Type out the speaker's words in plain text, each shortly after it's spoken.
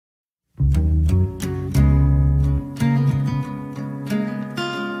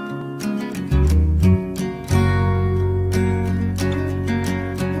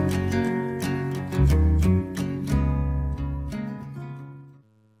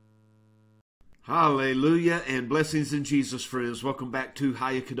Hallelujah and blessings in Jesus, friends. Welcome back to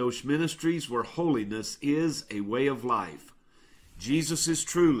Hosea Kadosh Ministries, where holiness is a way of life. Jesus is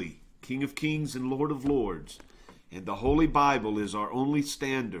truly King of Kings and Lord of Lords, and the Holy Bible is our only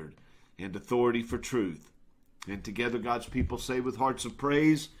standard and authority for truth. And together God's people say with hearts of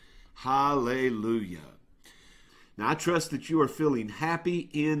praise, Hallelujah. Now I trust that you are feeling happy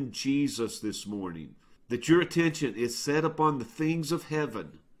in Jesus this morning, that your attention is set upon the things of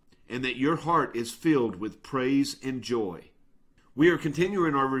heaven, and that your heart is filled with praise and joy. We are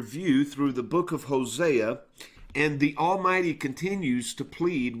continuing our review through the book of Hosea, and the Almighty continues to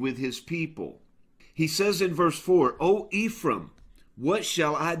plead with his people. He says in verse 4, O Ephraim, what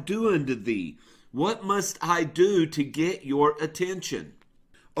shall I do unto thee? What must I do to get your attention?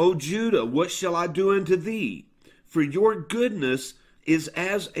 O Judah, what shall I do unto thee? For your goodness is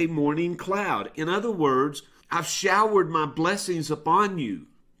as a morning cloud. In other words, I've showered my blessings upon you.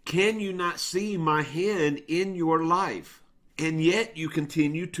 Can you not see my hand in your life? And yet you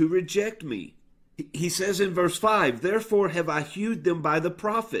continue to reject me. He says in verse 5, Therefore have I hewed them by the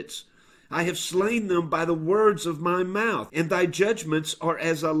prophets. I have slain them by the words of my mouth, and thy judgments are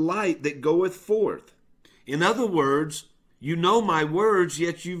as a light that goeth forth. In other words, you know my words,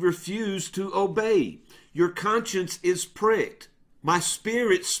 yet you refuse to obey. Your conscience is pricked. My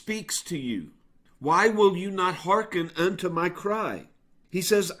spirit speaks to you. Why will you not hearken unto my cry? He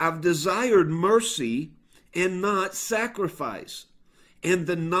says, I've desired mercy and not sacrifice, and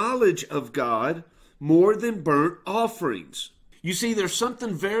the knowledge of God more than burnt offerings. You see, there's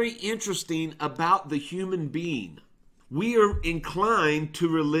something very interesting about the human being. We are inclined to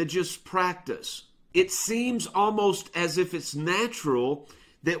religious practice. It seems almost as if it's natural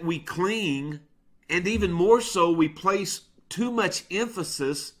that we cling, and even more so, we place too much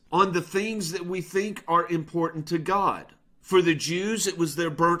emphasis on the things that we think are important to God. For the Jews, it was their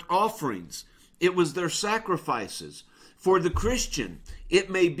burnt offerings. It was their sacrifices. For the Christian, it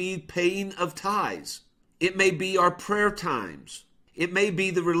may be paying of tithes. It may be our prayer times. It may be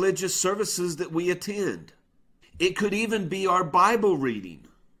the religious services that we attend. It could even be our Bible reading.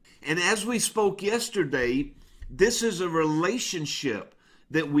 And as we spoke yesterday, this is a relationship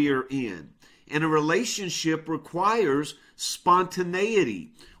that we are in. And a relationship requires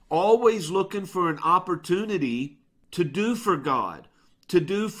spontaneity, always looking for an opportunity to do for God, to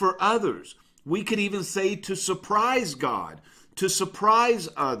do for others. We could even say to surprise God, to surprise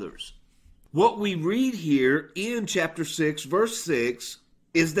others. What we read here in chapter 6, verse 6,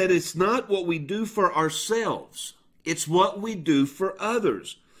 is that it's not what we do for ourselves. It's what we do for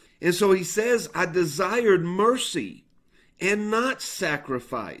others. And so he says, I desired mercy and not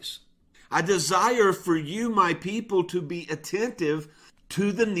sacrifice. I desire for you, my people, to be attentive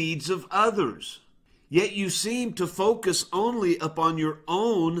to the needs of others. Yet you seem to focus only upon your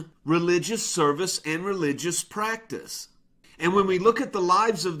own religious service and religious practice. And when we look at the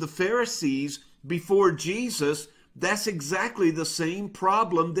lives of the Pharisees before Jesus, that's exactly the same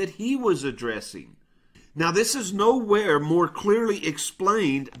problem that he was addressing. Now, this is nowhere more clearly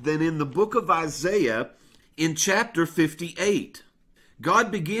explained than in the book of Isaiah in chapter 58.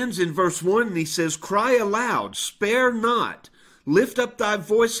 God begins in verse 1 and he says, Cry aloud, spare not. Lift up thy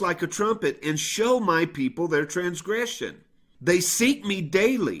voice like a trumpet, and show my people their transgression. They seek me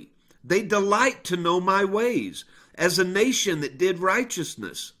daily. They delight to know my ways, as a nation that did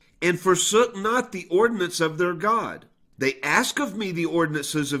righteousness, and forsook not the ordinance of their God. They ask of me the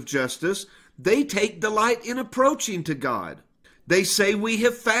ordinances of justice. They take delight in approaching to God. They say, We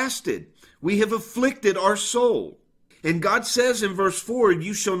have fasted. We have afflicted our soul. And God says in verse 4,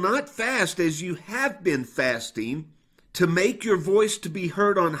 You shall not fast as you have been fasting, to make your voice to be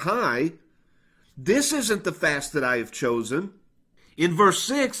heard on high. This isn't the fast that I have chosen. In verse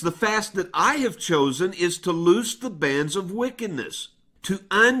 6, the fast that I have chosen is to loose the bands of wickedness, to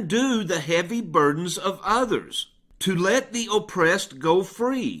undo the heavy burdens of others, to let the oppressed go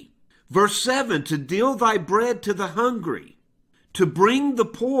free. Verse 7, to deal thy bread to the hungry, to bring the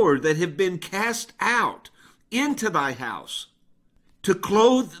poor that have been cast out into thy house, to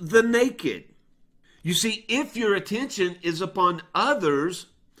clothe the naked. You see, if your attention is upon others,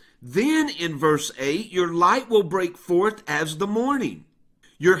 then in verse 8, your light will break forth as the morning.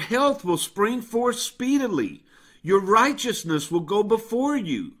 Your health will spring forth speedily. Your righteousness will go before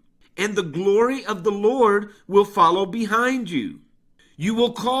you, and the glory of the Lord will follow behind you. You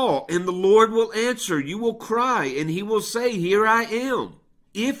will call, and the Lord will answer. You will cry, and he will say, Here I am.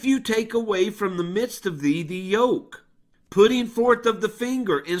 If you take away from the midst of thee the yoke, putting forth of the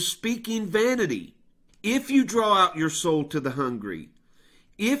finger and speaking vanity, if you draw out your soul to the hungry,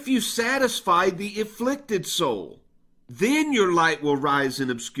 if you satisfy the afflicted soul, Then your light will rise in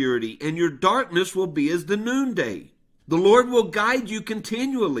obscurity, and your darkness will be as the noonday. The Lord will guide you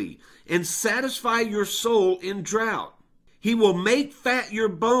continually and satisfy your soul in drought. He will make fat your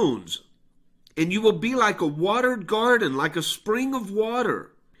bones, and you will be like a watered garden, like a spring of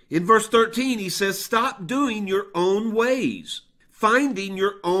water. In verse 13, he says, stop doing your own ways, finding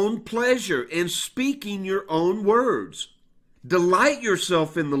your own pleasure, and speaking your own words. Delight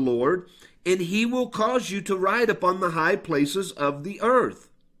yourself in the Lord, and he will cause you to ride upon the high places of the earth.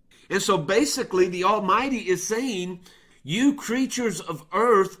 And so basically, the Almighty is saying, you creatures of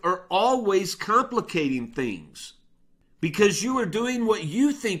earth are always complicating things because you are doing what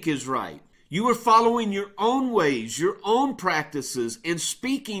you think is right. You are following your own ways, your own practices, and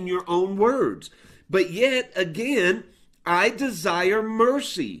speaking your own words. But yet, again, I desire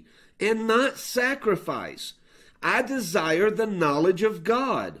mercy and not sacrifice. I desire the knowledge of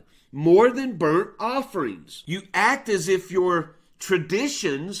God more than burnt offerings. You act as if your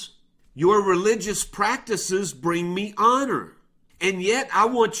traditions, your religious practices bring me honor. And yet I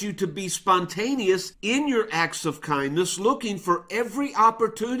want you to be spontaneous in your acts of kindness, looking for every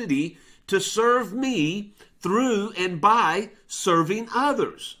opportunity to serve me through and by serving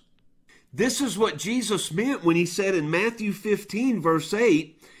others. This is what Jesus meant when he said in Matthew 15, verse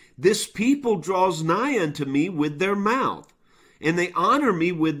 8, this people draws nigh unto me with their mouth, and they honor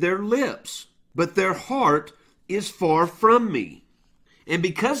me with their lips, but their heart is far from me. And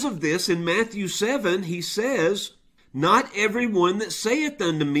because of this, in Matthew 7, he says, not every one that saith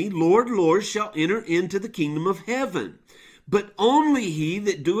unto me, Lord, Lord, shall enter into the kingdom of heaven, but only he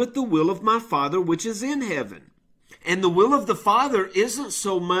that doeth the will of my Father which is in heaven. And the will of the Father isn't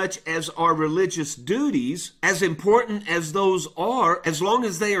so much as our religious duties, as important as those are, as long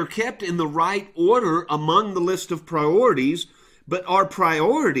as they are kept in the right order among the list of priorities. But our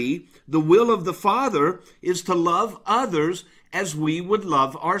priority, the will of the Father, is to love others as we would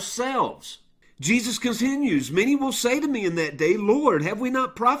love ourselves. Jesus continues, many will say to me in that day, Lord, have we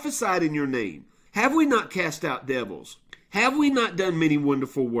not prophesied in your name? Have we not cast out devils? Have we not done many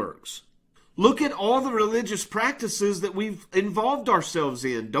wonderful works? Look at all the religious practices that we've involved ourselves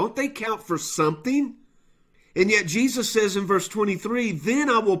in. Don't they count for something? And yet Jesus says in verse 23, then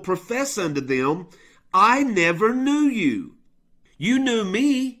I will profess unto them, I never knew you. You knew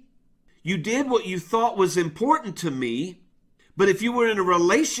me. You did what you thought was important to me. But if you were in a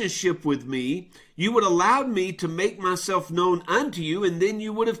relationship with me, you would allow me to make myself known unto you, and then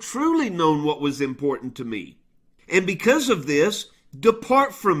you would have truly known what was important to me. And because of this,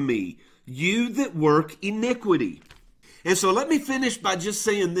 depart from me, you that work iniquity. And so let me finish by just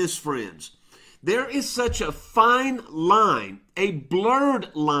saying this, friends. There is such a fine line, a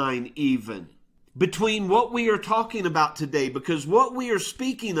blurred line even, between what we are talking about today, because what we are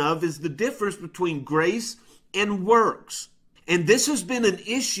speaking of is the difference between grace and works. And this has been an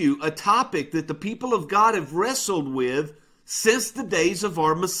issue, a topic that the people of God have wrestled with since the days of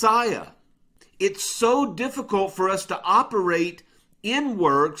our Messiah. It's so difficult for us to operate in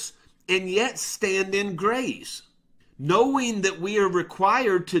works and yet stand in grace, knowing that we are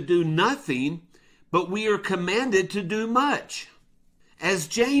required to do nothing, but we are commanded to do much. As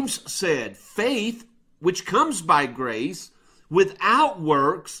James said, faith, which comes by grace, without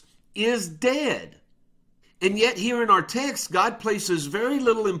works, is dead. And yet here in our text, God places very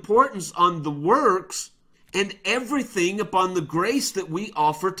little importance on the works and everything upon the grace that we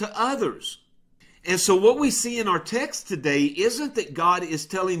offer to others. And so what we see in our text today isn't that God is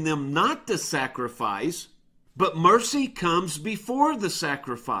telling them not to sacrifice, but mercy comes before the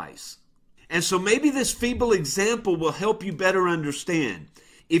sacrifice. And so maybe this feeble example will help you better understand.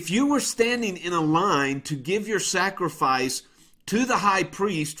 If you were standing in a line to give your sacrifice to the high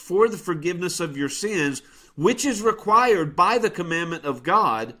priest for the forgiveness of your sins, which is required by the commandment of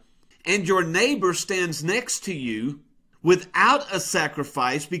God, and your neighbor stands next to you without a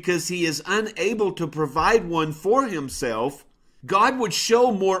sacrifice because he is unable to provide one for himself, God would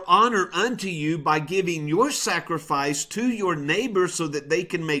show more honor unto you by giving your sacrifice to your neighbor so that they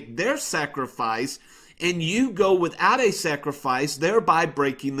can make their sacrifice, and you go without a sacrifice, thereby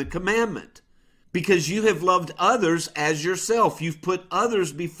breaking the commandment. Because you have loved others as yourself. You've put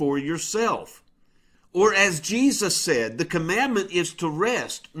others before yourself. Or as Jesus said, the commandment is to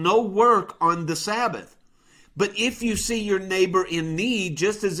rest, no work on the Sabbath. But if you see your neighbor in need,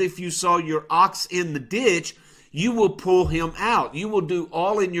 just as if you saw your ox in the ditch, you will pull him out. You will do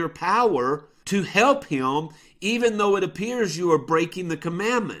all in your power to help him, even though it appears you are breaking the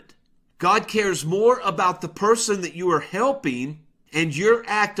commandment. God cares more about the person that you are helping and your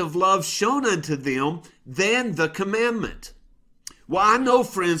act of love shown unto them than the commandment. Well, I know,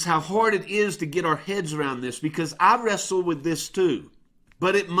 friends, how hard it is to get our heads around this because I wrestle with this too.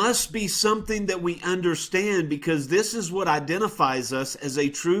 But it must be something that we understand because this is what identifies us as a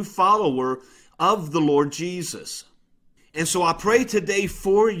true follower of the Lord Jesus. And so I pray today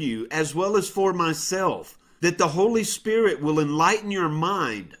for you as well as for myself that the Holy Spirit will enlighten your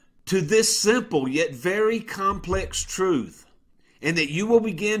mind to this simple yet very complex truth, and that you will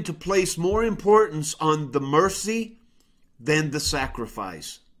begin to place more importance on the mercy than the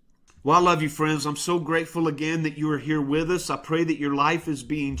sacrifice. Well, I love you, friends. I'm so grateful again that you are here with us. I pray that your life is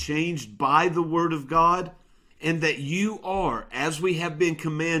being changed by the Word of God, and that you are, as we have been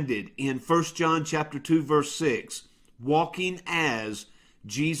commanded in 1 John chapter 2, verse 6, walking as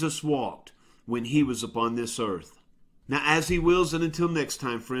Jesus walked when he was upon this earth. Now, as he wills, and until next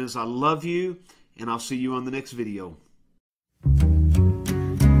time, friends, I love you, and I'll see you on the next video.